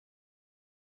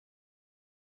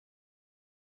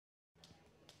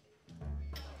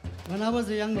When I was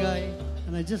a young guy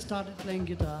and I just started playing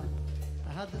guitar,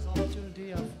 I had this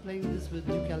opportunity of playing this with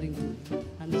Duke Ellington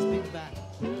and this big band.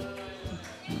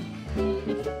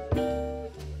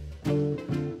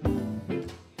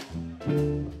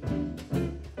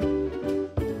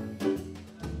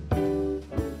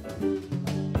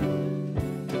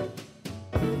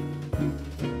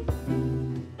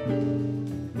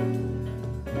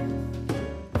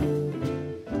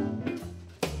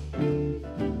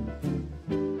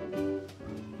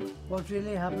 What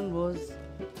really happened was,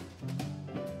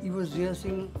 he was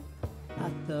rehearsing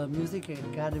at the music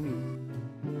academy.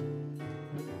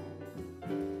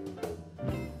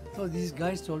 So these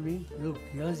guys told me, look,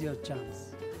 here's your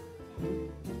chance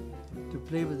to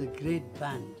play with a great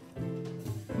band.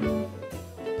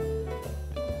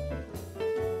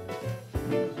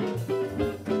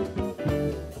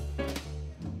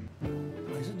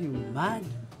 I said, you mad?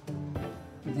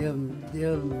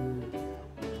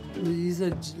 He's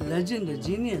a legend, a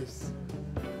genius.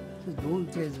 I said,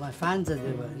 don't chase, my fans are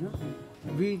there, you know.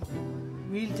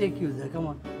 We'll take you there, come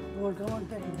on,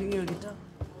 bring your guitar.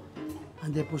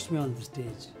 And they pushed me on the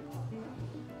stage.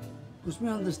 Pushed me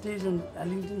on the stage and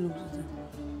Ellington looked and said,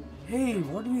 hey,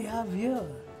 what do we have here?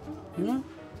 You know?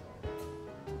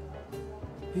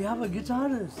 We have a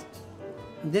guitarist.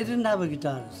 And they didn't have a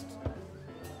guitarist,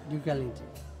 Duke Ellington.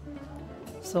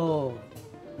 So,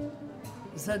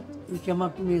 he came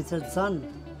up to me and said, son,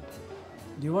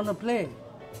 do you want to play?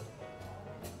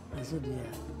 I said, yeah.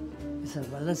 He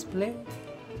said, well, let's play.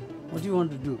 What do you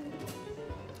want to do?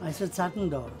 I said, Satin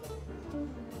Door.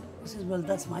 He said, well,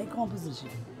 that's my composition.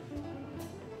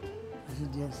 I said,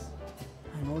 yes,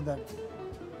 I know that.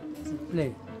 He said,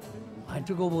 play. I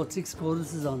took about 6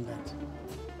 choruses on that,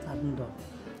 Satin Door,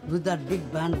 with that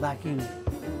big band backing me.